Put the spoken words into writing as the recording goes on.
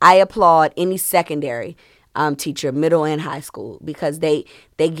I applaud any secondary teacher, middle and high school, because they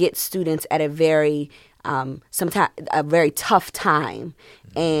get students at a very sometimes a very tough time,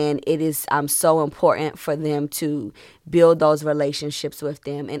 and it is so important for them to build those relationships with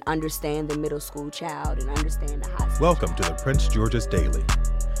them and understand the middle school child and understand the high school. Welcome to the Prince George's Daily.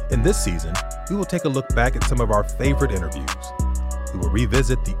 In this season, we will take a look back at some of our favorite interviews. We will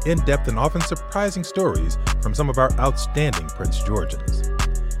revisit the in-depth and often surprising stories from some of our outstanding Prince Georgians.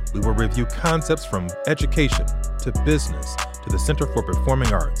 We will review concepts from education to business to the Center for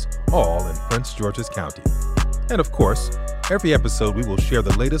Performing Arts, all in Prince George's County. And of course, every episode we will share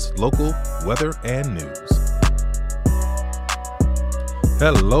the latest local weather and news.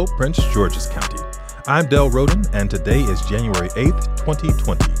 Hello, Prince George's County. I'm Del Roden, and today is January 8th,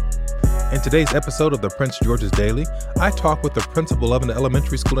 2020. In today's episode of the Prince George's Daily, I talk with the principal of an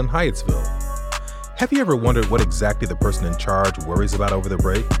elementary school in Hyattsville. Have you ever wondered what exactly the person in charge worries about over the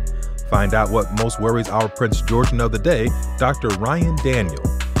break? Find out what most worries our Prince Georgian of the day, Dr. Ryan Daniel.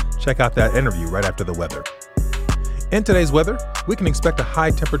 Check out that interview right after the weather. In today's weather, we can expect a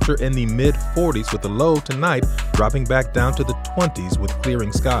high temperature in the mid-40s with the low tonight dropping back down to the 20s with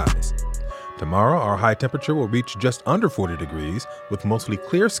clearing skies. Tomorrow, our high temperature will reach just under 40 degrees with mostly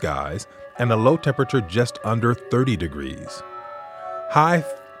clear skies and a low temperature just under 30 degrees. High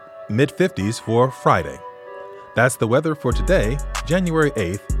mid-50s for Friday. That's the weather for today, January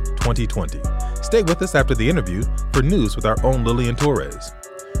 8th, 2020. Stay with us after the interview for news with our own Lillian Torres.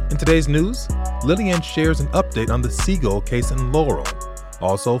 In today's news, Lillian shares an update on the Seagull case in Laurel,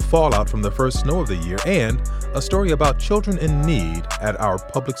 also fallout from the first snow of the year, and a story about children in need at our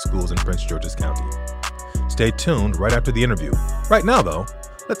public schools in Prince George's County. Stay tuned right after the interview. Right now, though,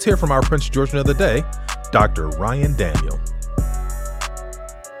 let's hear from our Prince Georgian of the day, Dr. Ryan Daniel.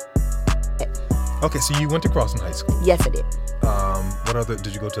 Okay, so you went to Crossland High School. Yes, I did.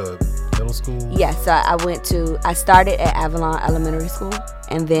 Did you go to middle school? Yes, I started at Avalon Elementary School,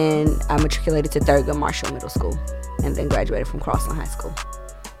 and then I matriculated to Thurgood Marshall Middle School, and then graduated from Crossland High School.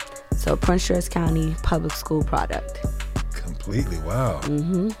 So Prince George's County public school product. Completely, wow.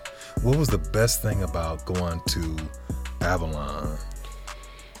 Mm-hmm. What was the best thing about going to Avalon?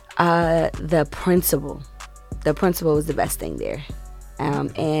 The principal. The principal was the best thing there.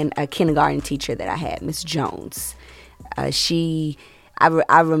 And a kindergarten teacher that I had, Miss Jones. I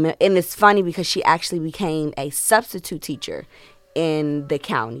remember, and it's funny because she actually became a substitute teacher in the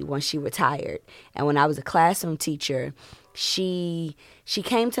county when she retired. And when I was a classroom teacher, she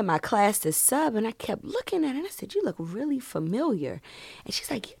came to my class to sub, and I kept looking at her, and I said, "You look really familiar." And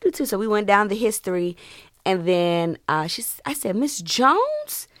she's like, "You do too." So we went down the history, and then I said, "Miss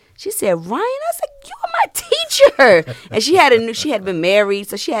Jones?" She said, "Ryan." I said, "You are my teacher." And she had been married,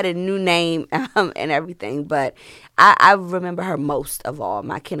 so she had a new name and everything. But I remember her most of all,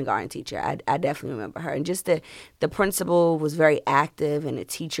 my kindergarten teacher. I definitely remember her. And just the principal was very active, and the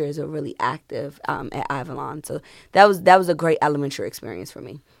teachers are really active at Avalon. So that was a great elementary experience for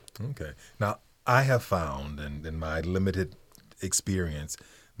me. Okay. Now, I have found in my limited experience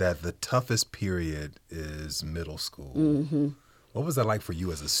that the toughest period is middle school. Mm-hmm. What was that like for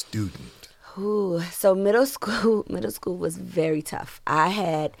you as a student? Ooh, so middle school was very tough.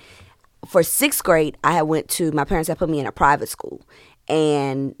 For sixth grade, my parents had put me in a private school,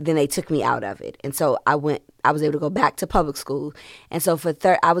 and then they took me out of it. And so I was able to go back to public school. And so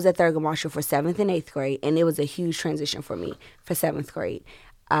I was at Thurgood Marshall for 7th and 8th grade, and it was a huge transition for me for 7th grade.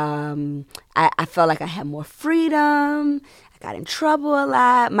 I felt like I had more freedom. I got in trouble a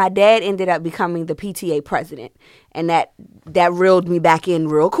lot. My dad ended up becoming the PTA president, and that reeled me back in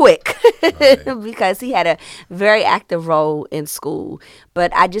real quick because he had a very active role in school.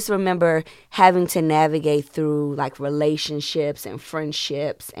 But I just remember having to navigate through like relationships and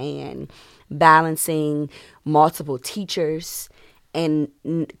friendships and balancing multiple teachers and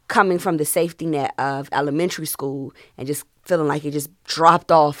coming from the safety net of elementary school and just feeling like it just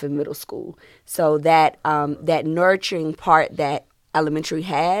dropped off in middle school. So that nurturing part that elementary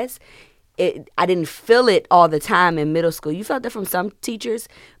has, I didn't feel it all the time in middle school. You felt it from some teachers,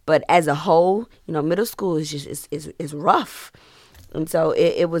 but as a whole, middle school is rough. And so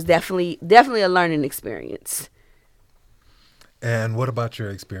it was definitely a learning experience. And what about your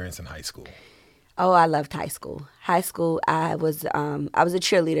experience in high school? Oh, I loved high school. High school, I was a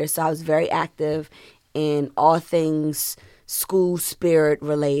cheerleader, so I was very active in all things school spirit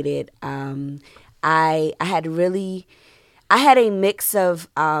related. I had a mix of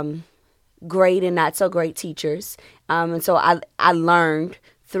great and not so great teachers, and so I learned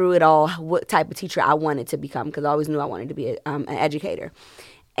through it all what type of teacher I wanted to become, because I always knew I wanted to be an educator.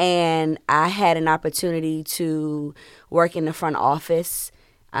 And I had an opportunity to work in the front office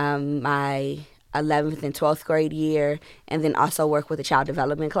my 11th and 12th grade year, and then also work with a child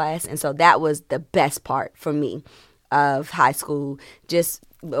development class. And so that was the best part for me of high school, just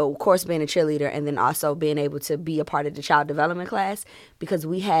of course being a cheerleader, and then also being able to be a part of the child development class, because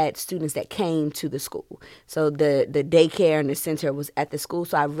we had students that came to the school. So the daycare and the center was at the school,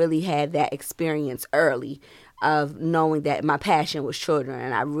 so I really had that experience early of knowing that my passion was children,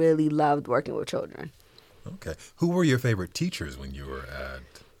 and I really loved working with children. Okay. Who were your favorite teachers when you were at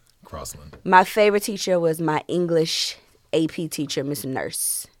Crossland? My favorite teacher was my English AP teacher, Miss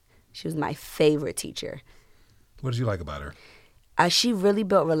Nurse. She was my favorite teacher. What did you like about her? She really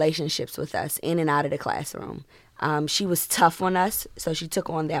built relationships with us in and out of the classroom. She was tough on us, so she took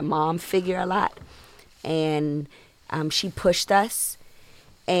on that mom figure a lot. And she pushed us.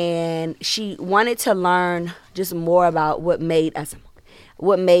 And she wanted to learn just more about what made us,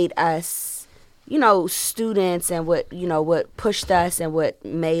 students, and what pushed us and what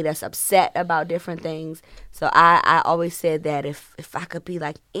made us upset about different things. So I always said that if I could be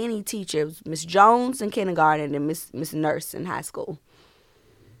like any teacher, it was Miss Jones in kindergarten and Miss Nurse in high school.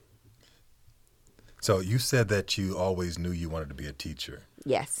 So you said that you always knew you wanted to be a teacher.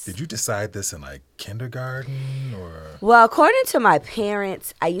 Yes. Did you decide this in like kindergarten or? Well, according to my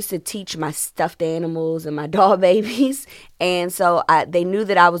parents, I used to teach my stuffed animals and my doll babies. And so they knew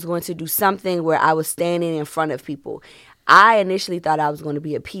that I was going to do something where I was standing in front of people. I initially thought I was going to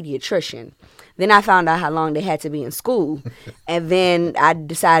be a pediatrician. Then I found out how long they had to be in school. And then I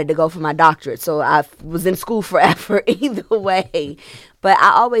decided to go for my doctorate. So I was in school forever either way. But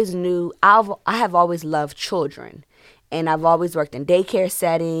I always knew, I have always loved children. And I've always worked in daycare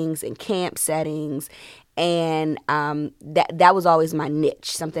settings and camp settings. And that was always my niche,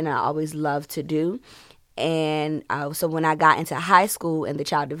 something I always loved to do. And so when I got into high school and the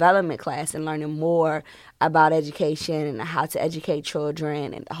child development class and learning more about education and how to educate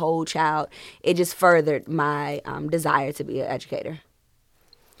children and the whole child, it just furthered my desire to be an educator.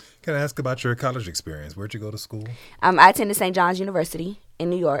 Can I ask about your college experience? Where'd you go to school? I attended St. John's University in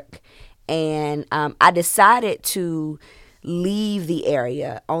New York. And I decided to leave the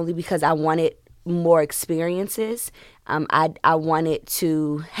area only because I wanted more experiences. I wanted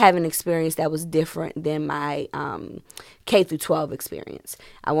to have an experience that was different than my K through 12 experience.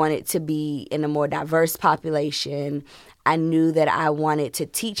 I wanted to be in a more diverse population. I knew that I wanted to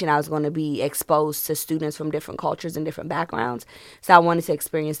teach, and I was going to be exposed to students from different cultures and different backgrounds. So I wanted to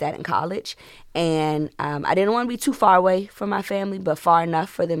experience that in college. And I didn't want to be too far away from my family, but far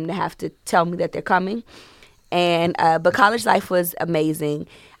enough for them to have to tell me that they're coming. And but college life was amazing.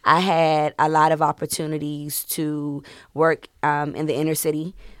 I had a lot of opportunities to work in the inner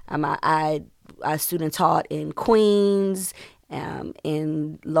city. I student taught in Queens,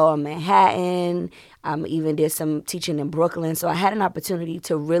 in Lower Manhattan, even did some teaching in Brooklyn. So I had an opportunity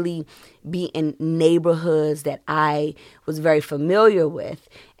to really be in neighborhoods that I was very familiar with,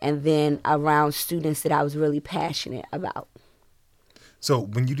 and then around students that I was really passionate about. So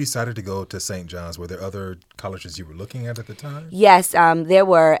when you decided to go to St. John's, were there other colleges you were looking at the time? Yes, there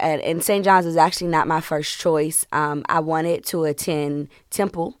were. And St. John's was actually not my first choice. I wanted to attend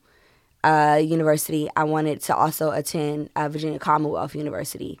Temple University. I wanted to also attend Virginia Commonwealth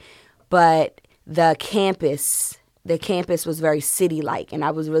University. But the campus was very city-like, and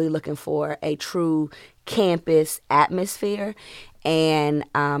I was really looking for a true campus atmosphere. And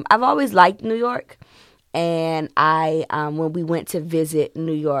I've always liked New York. And when we went to visit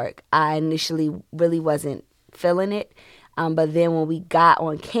New York, I initially really wasn't feeling it. But then when we got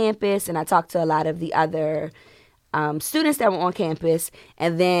on campus and I talked to a lot of the other students that were on campus,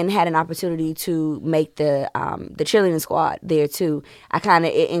 and then had an opportunity to make the cheerleading squad there too,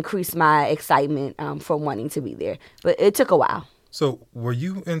 it increased my excitement for wanting to be there. But it took a while. So were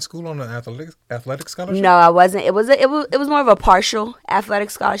you in school on an athletic scholarship? No, I wasn't. It was more of a partial athletic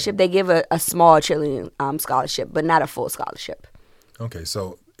scholarship. They give a small cheerleading scholarship, but not a full scholarship. Okay,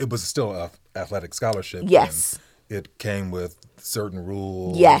 so it was still an athletic scholarship. Yes. And it came with certain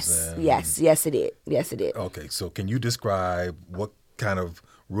rules. Yes, yes, it did. Yes, it did. Okay, so can you describe what kind of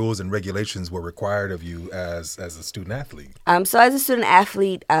rules and regulations were required of you as a student athlete? So as a student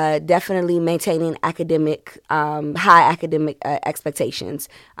athlete, definitely maintaining high academic expectations.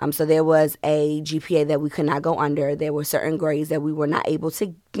 So there was a GPA that we could not go under. There were certain grades that we were not able to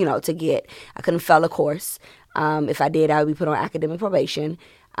get. I couldn't fail a course. If I did, I would be put on academic probation.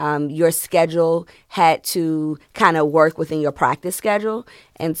 Your schedule had to kind of work within your practice schedule.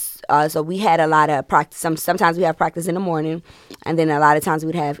 And so we had a lot of practice. Sometimes we have practice in the morning, and then a lot of times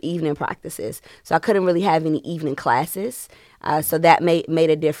we'd have evening practices. So I couldn't really have any evening classes. So that made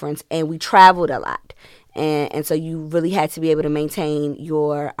a difference. And we traveled a lot. And so you really had to be able to maintain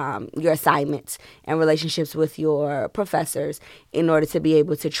your assignments and relationships with your professors in order to be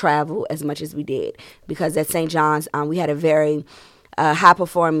able to travel as much as we did. Because at St. John's, we had a very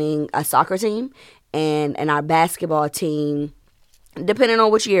high-performing soccer team, and our basketball team, depending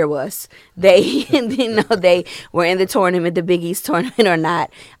on which year it was, they they were in the tournament, the Big East tournament or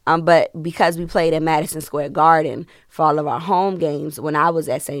not. But because we played at Madison Square Garden for all of our home games when I was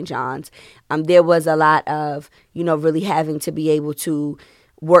at St. John's, there was a lot of, really having to be able to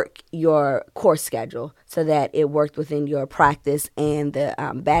work your course schedule so that it worked within your practice and the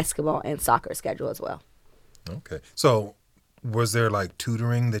basketball and soccer schedule as well. Okay. So was there like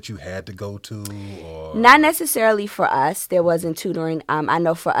tutoring that you had to go to? Or? Not necessarily for us. There wasn't tutoring. I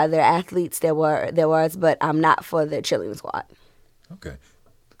know for other athletes there was, but not for the cheerleading squad. Okay.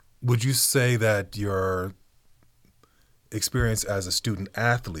 Would you say that your experience as a student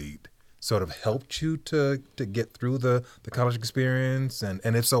athlete sort of helped you to get through the college experience?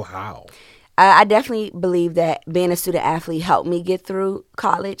 And if so, how? I definitely believe that being a student athlete helped me get through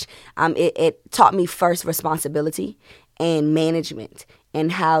college. It taught me first responsibility and management,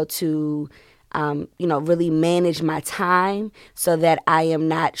 and how to, really manage my time so that I am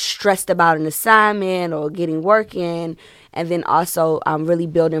not stressed about an assignment or getting work in, and then also really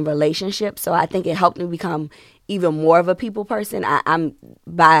building relationships. So I think it helped me become even more of a people person. I'm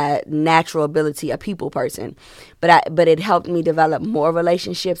by natural ability a people person, but it helped me develop more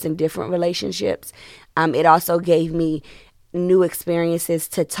relationships and different relationships. It also gave me new experiences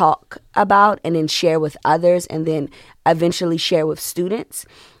to talk about and then share with others, and then eventually share with students.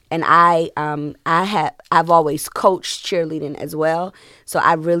 And I've always coached cheerleading as well, so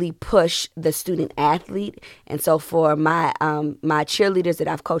I really push the student athlete. And so for my cheerleaders that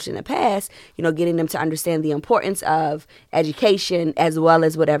I've coached in the past, getting them to understand the importance of education as well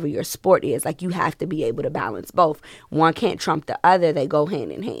as whatever your sport is. Like, you have to be able to balance both. One can't trump the other; they go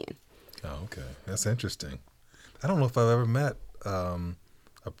hand in hand. Oh, okay, that's interesting. I don't know if I've ever met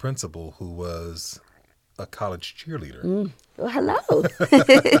a principal who was a college cheerleader. Well, hello.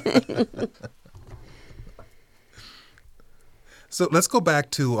 So let's go back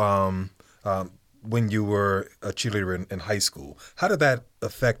to when you were a cheerleader in high school. How did that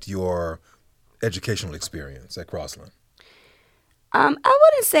affect your educational experience at Crossland? I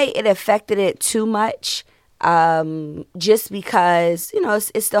wouldn't say it affected it too much. Just because,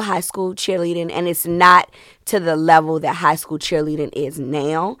 it's still high school cheerleading, and it's not to the level that high school cheerleading is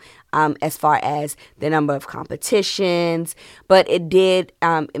now, as far as the number of competitions. But it did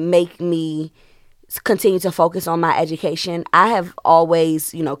make me continue to focus on my education. I have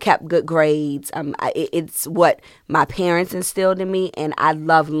always, kept good grades. It's what my parents instilled in me, and I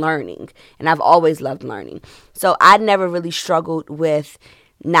love learning, and I've always loved learning. So I never really struggled with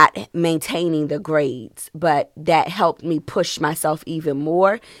not maintaining the grades, but that helped me push myself even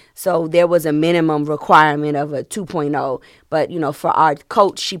more. So there was a minimum requirement of a 2.0, but for our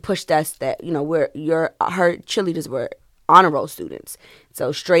coach, she pushed us that her cheerleaders were honor roll students,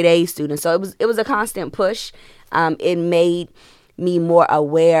 so straight A students. So it was a constant push. It made me more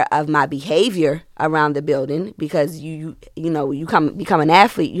aware of my behavior around the building, because you become an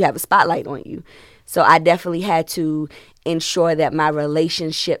athlete, you have a spotlight on you. So I definitely had to ensure that my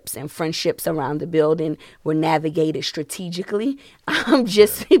relationships and friendships around the building were navigated strategically,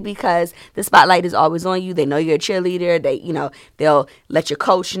 just because the spotlight is always on you. They know you're a cheerleader. They'll let your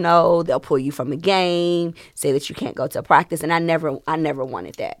coach know. They'll pull you from a game, say that you can't go to practice, and I never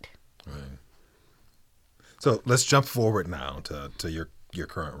wanted that. Right. So let's jump forward now to your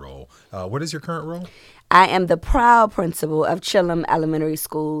current role. What is your current role? I am the proud principal of Chillum Elementary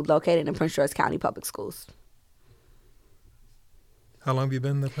School, located in Prince George County Public Schools. How long have you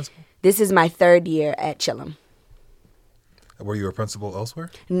been the principal? This is my third year at Chillum. Were you a principal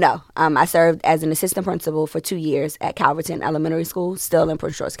elsewhere? No. I served as an assistant principal for 2 years at Calverton Elementary School, still in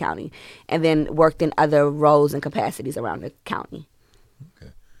Prince George County, and then worked in other roles and capacities around the county.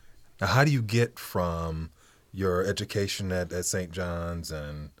 Okay. Now, how do you get from your education at St. John's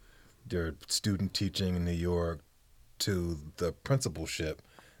and your student teaching in New York to the principalship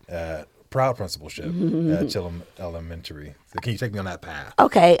proud principalship at Chillum Elementary? So can you take me on that path?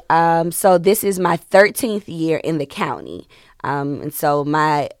 Okay. So this is my 13th year in the county. And so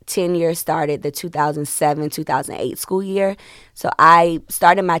my tenure started the 2007-2008 school year. So I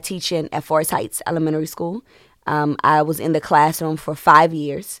started my teaching at Forest Heights Elementary School. I was in the classroom for 5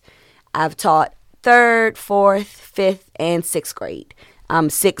 years. I've taught 3rd, 4th, 5th, and 6th grade.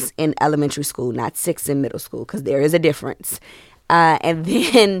 6 in elementary school, not 6 in middle school, because there is a difference. And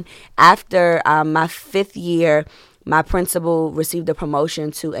then after my 5th year, my principal received a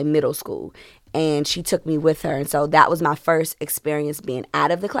promotion to a middle school. and she took me with her. And so that was my first experience being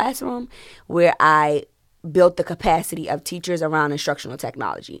out of the classroom, where I built the capacity of teachers around instructional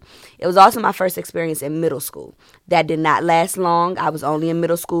technology. It was also my first experience in middle school. That did not last long. I was only in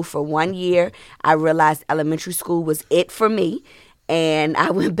middle school for 1 year. I realized elementary school was it for me, and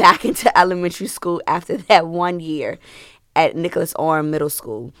I went back into elementary school after that 1 year at Nicholas Orr Middle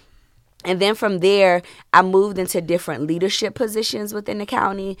School. And then from there, I moved into different leadership positions within the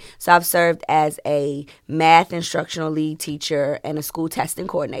county. So I've served as a math instructional lead teacher and a school testing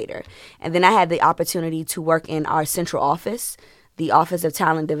coordinator. And then I had the opportunity to work in our central office, the Office of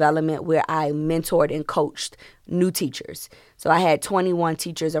Talent Development, where I mentored and coached new teachers. So I had 21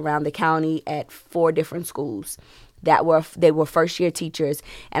 teachers around the county at 4 different schools. They were first year teachers,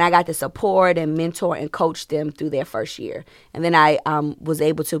 and I got to support and mentor and coach them through their first year. And then I was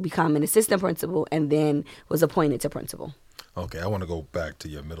able to become an assistant principal, and then was appointed to principal. Okay, I want to go back to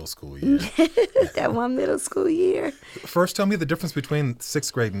your middle school year. That one middle school year. First, tell me the difference between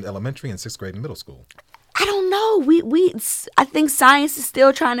 6th grade in elementary and 6th grade in middle school. I don't know. I think science is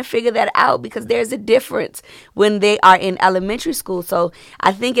still trying to figure that out, because there's a difference when they are in elementary school. So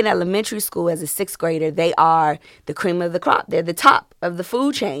I think in elementary school, as a 6th grader, they are the cream of the crop. They're the top of the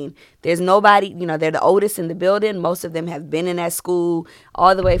food chain. There's nobody, they're the oldest in the building. Most of them have been in that school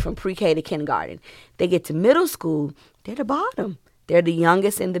all the way from pre-K to kindergarten. They get to middle school, they're the bottom. They're the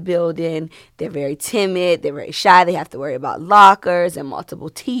youngest in the building. They're very timid. They're very shy. They have to worry about lockers and multiple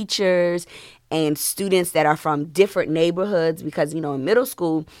teachers and students that are from different neighborhoods, because, in middle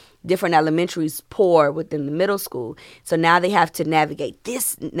school, different elementaries pour within the middle school. So now they have to navigate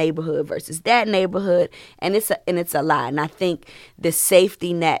this neighborhood versus that neighborhood, and it's a lot. And I think the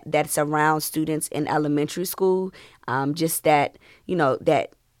safety net that's around students in elementary school, just that, that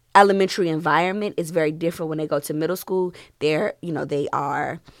elementary environment is very different when they go to middle school. They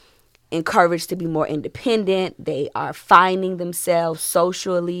are encouraged to be more independent. They are finding themselves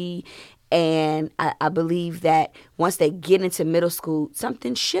socially. And I believe that once they get into middle school,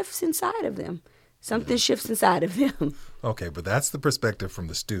 something shifts inside of them. Okay, but that's the perspective from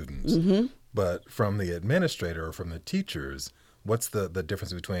the students. Mm-hmm. But from the administrator or from the teachers, what's the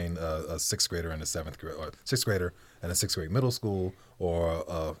difference between a 6th grader and a 7th grader, or 6th grader and a 6th grade middle school,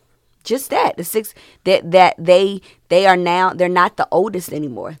 or just that the 6th that they are now, they're not the oldest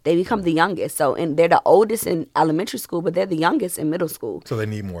anymore. They become the youngest. So, and they're the oldest in elementary school, but they're the youngest in middle school. So they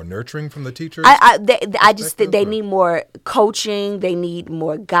need more nurturing from the teachers. I just think they need more coaching. They need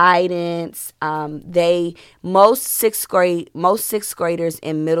more guidance. Most sixth graders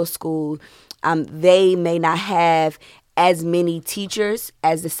in middle school, they may not have as many teachers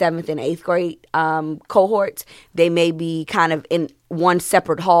as the 7th and 8th grade cohorts. They may be kind of in one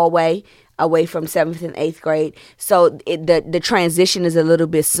separate hallway away from 7th and 8th grade. So the transition is a little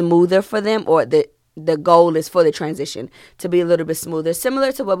bit smoother for them, or the goal is for the transition to be a little bit smoother,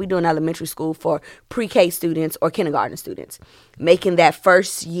 similar to what we do in elementary school for pre-K students or kindergarten students, making that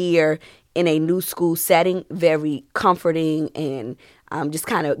first year in a new school setting very comforting, and just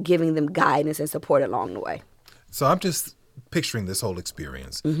kind of giving them guidance and support along the way. So I'm just picturing this whole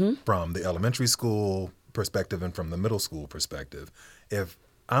experience from the elementary school perspective and from the middle school perspective. If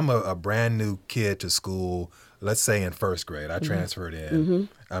I'm a brand new kid to school, let's say in 1st grade, I transferred in.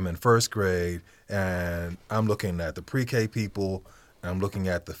 I'm in 1st grade, and I'm looking at the pre-K people, and I'm looking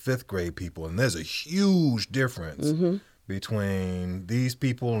at the 5th grade people, and there's a huge difference between these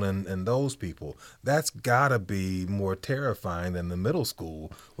people and those people. That's got to be more terrifying than the middle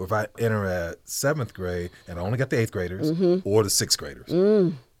school, where if I enter at 7th grade and I only got the 8th graders or the 6th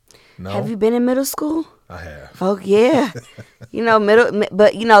graders. No? Have you been in middle school? I have. Oh, yeah.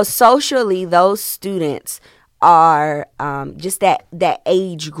 But socially, those students are just that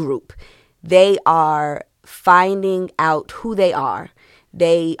age group. They are finding out who they are.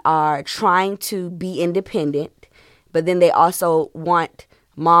 They are trying to be independent, but then they also want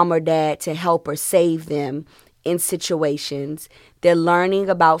mom or dad to help or save them in situations. They're learning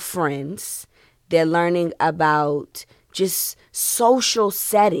about friends. They're learning about just social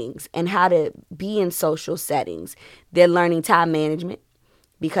settings and how to be in social settings. They're learning time management,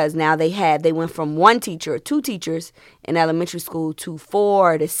 because now they went from 1 teacher or 2 teachers in elementary school to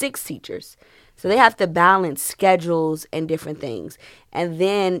 4 to 6 teachers. So they have to balance schedules and different things. And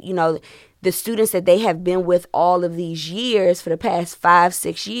then, the students that they have been with all of these years, for the past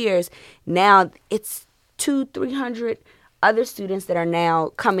 5-6 years, now it's 200-300 other students that are now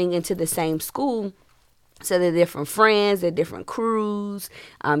coming into the same school. So they're different friends, they're different crews,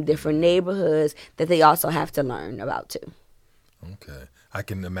 different neighborhoods that they also have to learn about too. Okay. I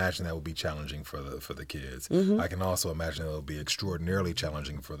can imagine that would be challenging for the kids. I can also imagine it will be extraordinarily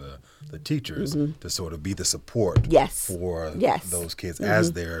challenging for the teachers to sort of be the support for those kids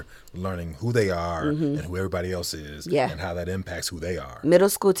as they're learning who they are and who everybody else is and how that impacts who they are. Middle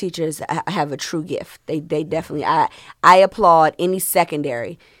school teachers have a true gift. They definitely. I applaud any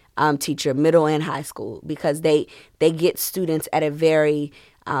secondary teacher, middle and high school, because they get students at a very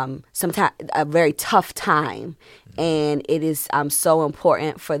sometimes a very tough time, and it is so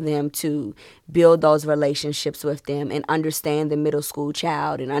important for them to build those relationships with them and understand the middle school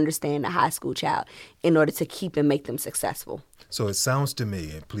child and understand the high school child in order to keep and make them successful. So it sounds to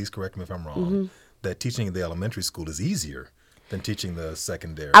me, and please correct me if I'm wrong, that teaching in the elementary school is easier than teaching the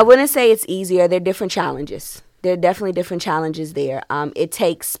secondary. I wouldn't say it's easier. There are different challenges. There are definitely different challenges there. It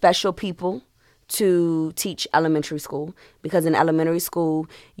takes special people to teach elementary school, because in elementary school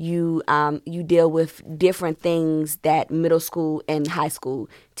you deal with different things that middle school and high school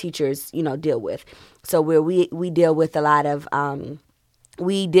teachers deal with. So where we deal with a lot of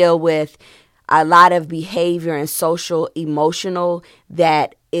behavior and social emotional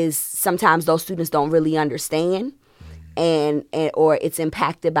that is sometimes those students don't really understand, and or it's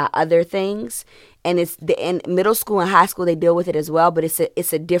impacted by other things. And in middle school and high school they deal with it as well, but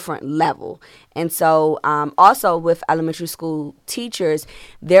it's a different level. And so also with elementary school teachers,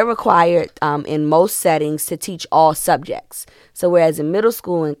 they're required in most settings to teach all subjects. So whereas in middle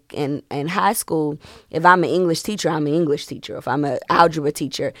school and high school, if I'm an English teacher, I'm an English teacher. If I'm an algebra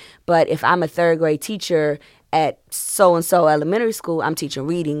teacher, but if I'm a third grade teacher at so-and-so elementary school, I'm teaching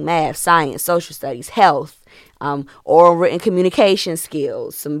reading, math, science, social studies, health, oral written communication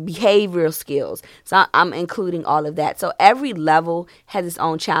skills, some behavioral skills. So I'm including all of that. So every level has its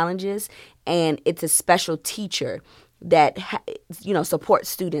own challenges, and it's a special teacher that supports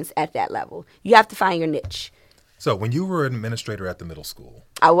students at that level. You have to find your niche. So when you were an administrator at the middle school,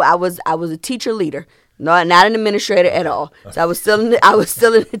 I was a teacher leader. No, not an administrator at all. So I was still in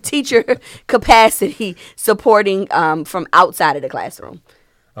the teacher capacity, supporting from outside of the classroom.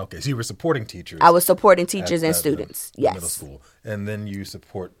 Okay, so you were supporting teachers. I was supporting teachers and students. Yes. Middle school, and then you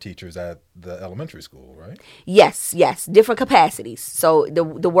support teachers at the elementary school, right? Yes, different capacities. So the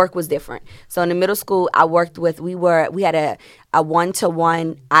work was different. So in the middle school, I worked with. We had a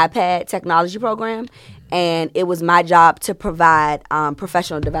 1-to-1 iPad technology program, and it was my job to provide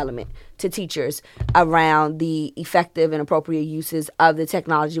professional development to teachers around the effective and appropriate uses of the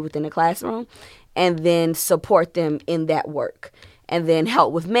technology within the classroom, and then support them in that work. And then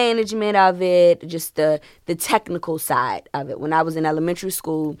help with management of it, just the technical side of it. When I was in elementary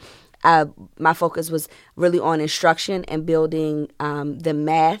school, my focus was really on instruction and building the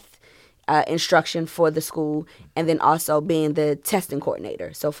math instruction for the school, and then also being the testing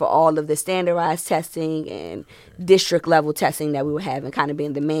coordinator. So for all of the standardized testing and district level testing that we were having, kind of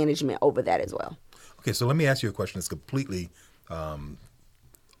being the management over that as well. Okay, so let me ask you a question that's completely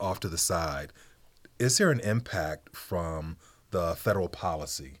off to the side. Is there an impact from the federal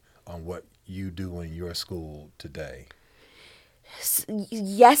policy on what you do in your school today?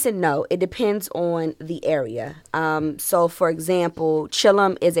 Yes and no. It depends on the area. So, for example,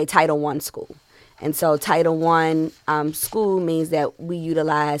 Chillum is a Title I school. And so Title I school means that we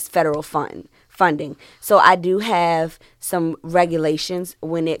utilize federal funding. So I do have some regulations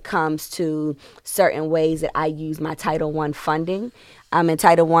when it comes to certain ways that I use my Title I funding. And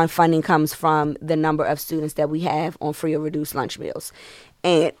Title I funding comes from the number of students that we have on free or reduced lunch meals.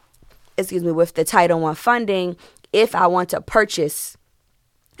 And, with the Title I funding, if I want to purchase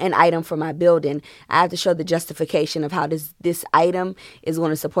an item for my building, I have to show the justification of how this item is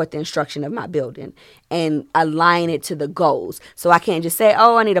going to support the instruction of my building and align it to the goals. So I can't just say,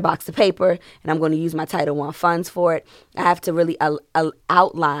 I need a box of paper and I'm going to use my Title I funds for it. I have to really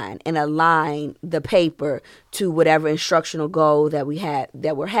outline and align the paper to whatever instructional goal that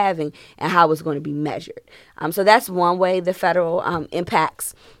we're having and how it's going to be measured. So that's one way the federal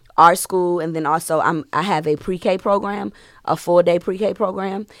impacts our school. And then also I have a pre-K program, a full-day pre-K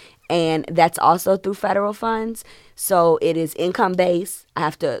program, and that's also through federal funds. So it is income-based. I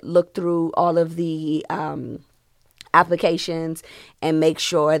have to look through all of the applications and make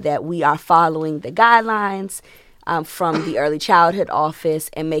sure that we are following the guidelines from the early childhood office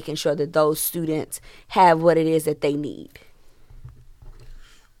and making sure that those students have what it is that they need.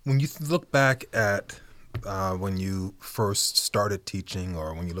 When you look back at when you first started teaching,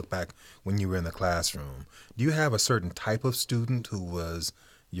 or when you look back when you were in the classroom, do you have a certain type of student who was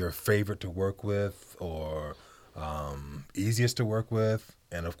your favorite to work with, or easiest to work with?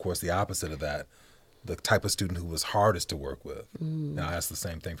 And of course, the opposite of that, the type of student who was hardest to work with. Now, I ask the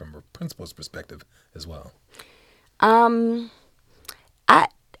same thing from a principal's perspective as well.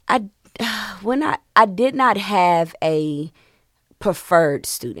 I did not have a preferred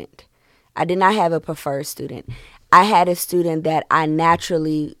student. I did not have a preferred student. I had a student that I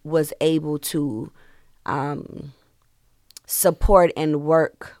naturally was able to support and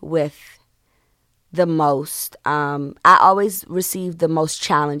work with the most. I always received the most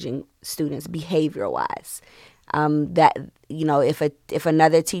challenging students behavioral wise. That, you know, if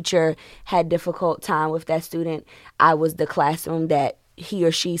another teacher had difficult time with that student, I was the classroom that he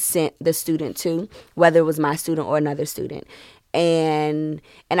or she sent the student to, whether it was my student or another student. And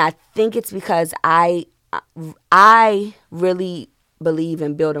I think it's because I really believe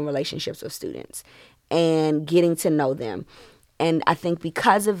in building relationships with students and getting to know them. And I think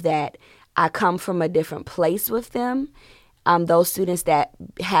because of that, I come from a different place with them, those students that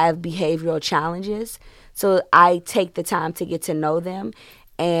have behavioral challenges. So I take the time to get to know them.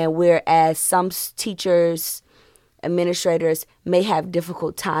 And whereas some teachers, administrators may have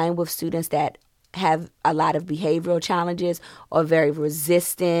difficult time with students that have a lot of behavioral challenges or very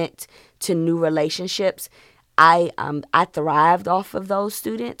resistant to new relationships, I thrived off of those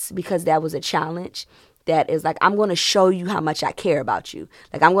students because that was a challenge. That is like, I'm going to show you how much I care about you.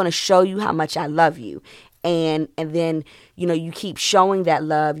 Like, I'm going to show you how much I love you. And then, you know, you keep showing that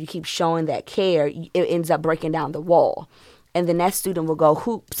love, you keep showing that care, it ends up breaking down the wall. And then that student will go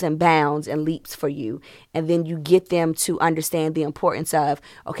hoops and bounds and leaps for you. And then you get them to understand the importance of,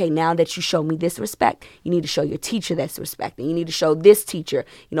 okay, now that you show me this respect, you need to show your teacher this respect. And you need to show this teacher,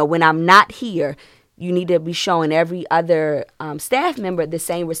 you know, when I'm not here, you need to be showing every other staff member the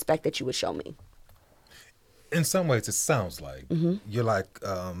same respect that you would show me. In some ways, it sounds like you're like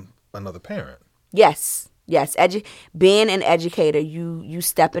another parent. Yes. Being an educator, you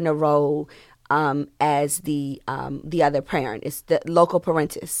step in a role as the other parent. It's the local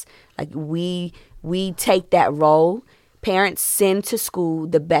parentis. Like we take that role. Parents send to school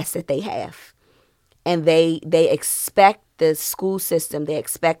the best that they have, and they expect the school system. They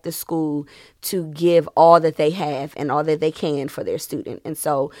expect the school to give all that they have and all that they can for their student. And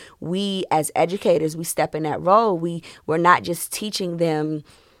so we, as educators, we step in that role. We're not just teaching them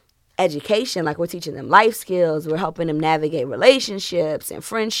education, like we're teaching them life skills. We're helping them navigate relationships and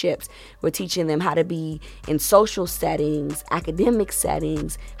friendships. We're teaching them how to be in social settings, academic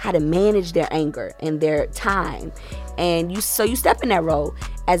settings, how to manage their anger and their time. And you step in that role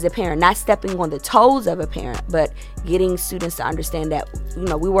as a parent, not stepping on the toes of a parent, but getting students to understand that, you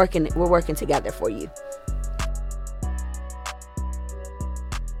know, we're working together for you.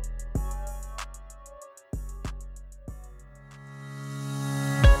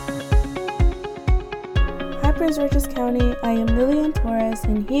 Prince George's County, I am Lillian Torres,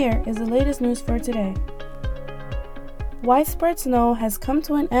 and here is the latest news for today. Widespread snow has come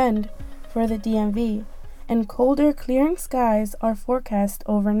to an end for the DMV, and colder, clearing skies are forecast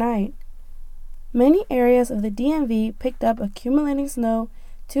overnight. Many areas of the DMV picked up accumulating snow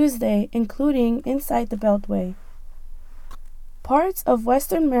Tuesday, including inside the Beltway. Parts of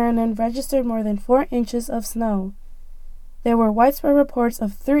western Maryland registered more than 4 inches of snow. There were widespread reports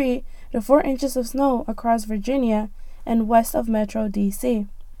of 3 to 4 inches of snow across Virginia and west of Metro D.C.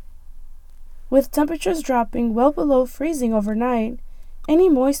 With temperatures dropping well below freezing overnight, any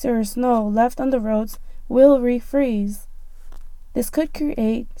moisture or snow left on the roads will refreeze. This could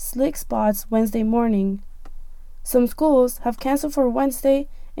create slick spots Wednesday morning. Some schools have canceled for Wednesday,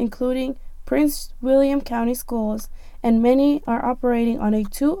 including Prince William County schools, and many are operating on a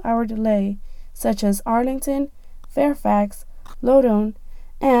 2-hour delay, such as Arlington, Fairfax, Loudoun,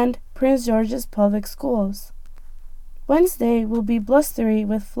 and Prince George's Public Schools. Wednesday will be blustery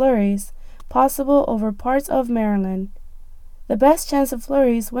with flurries possible over parts of Maryland. The best chance of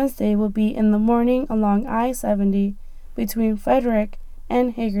flurries Wednesday will be in the morning along I-70 between Frederick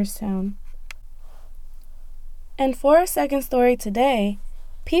and Hagerstown. And for our second story today,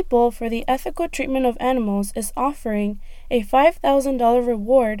 People for the Ethical Treatment of Animals is offering a $5,000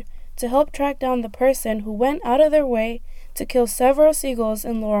 reward to help track down the person who went out of their way to kill several seagulls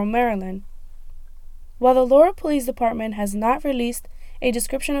in Laurel, Maryland. While the Laurel Police Department has not released a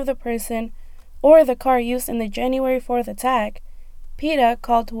description of the person or the car used in the January 4th attack, PETA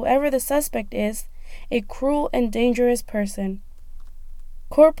called whoever the suspect is a cruel and dangerous person.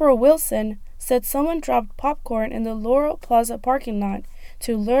 Corporal Wilson said someone dropped popcorn in the Laurel Plaza parking lot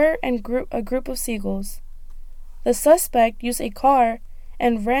to lure and a group of seagulls. The suspect used a car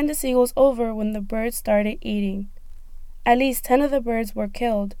and ran the seagulls over when the birds started eating. At least 10 of the birds were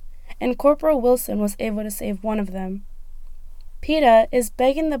killed, and Corporal Wilson was able to save one of them. PETA is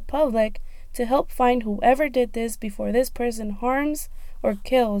begging the public to help find whoever did this before this person harms or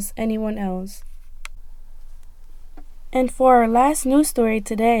kills anyone else. And for our last news story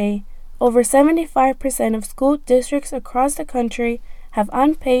today, over 75% of school districts across the country have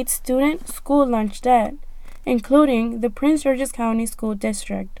unpaid student school lunch debt, including the Prince George's County School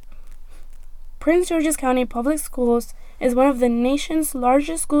District. Prince George's County Public Schools is one of the nation's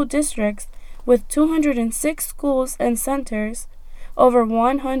largest school districts with 206 schools and centers, over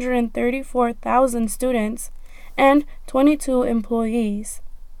 134,000 students, and 22 employees.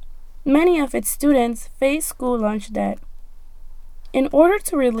 Many of its students face school lunch debt. In order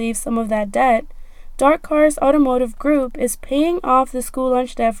to relieve some of that debt, Dark Cars Automotive Group is paying off the school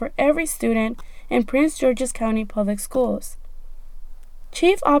lunch debt for every student in Prince George's County Public Schools.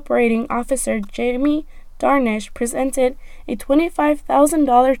 Chief Operating Officer Jamie Darnish presented a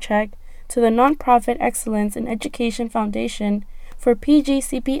 $25,000 check to the Nonprofit Excellence in Education Foundation for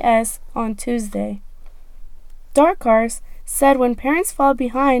PGCPS on Tuesday. Dark Cars said when parents fall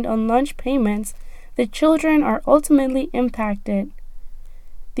behind on lunch payments, the children are ultimately impacted.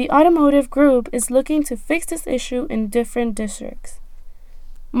 The automotive group is looking to fix this issue in different districts.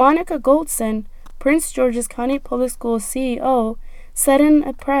 Monica Goldson, Prince George's County Public Schools CEO, said in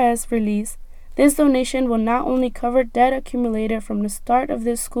a press release, this donation will not only cover debt accumulated from the start of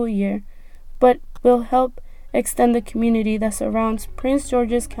this school year, but will help extend the community that surrounds Prince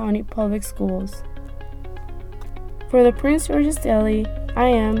George's County Public Schools. For the Prince George's Daily, I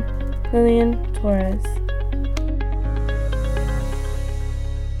am Lillian Torres.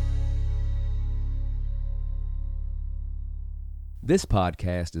 This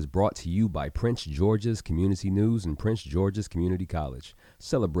podcast is brought to you by Prince George's Community News and Prince George's Community College,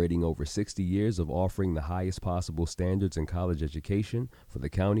 celebrating over 60 years of offering the highest possible standards in college education for the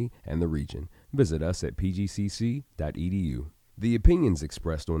county and the region. Visit us at pgcc.edu. The opinions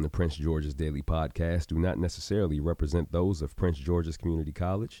expressed on the Prince George's Daily Podcast do not necessarily represent those of Prince George's Community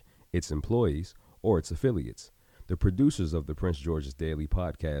College, its employees, or its affiliates. The producers of the Prince George's Daily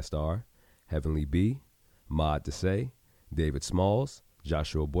Podcast are Heavenly B, Maud Desai, David Smalls,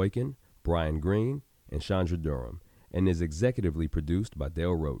 Joshua Boykin, Brian Green, and Chandra Durham, and is executively produced by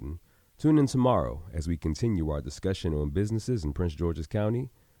Dale Roten. Tune in tomorrow as we continue our discussion on businesses in Prince George's County.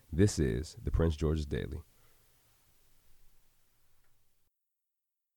 This is the Prince George's Daily.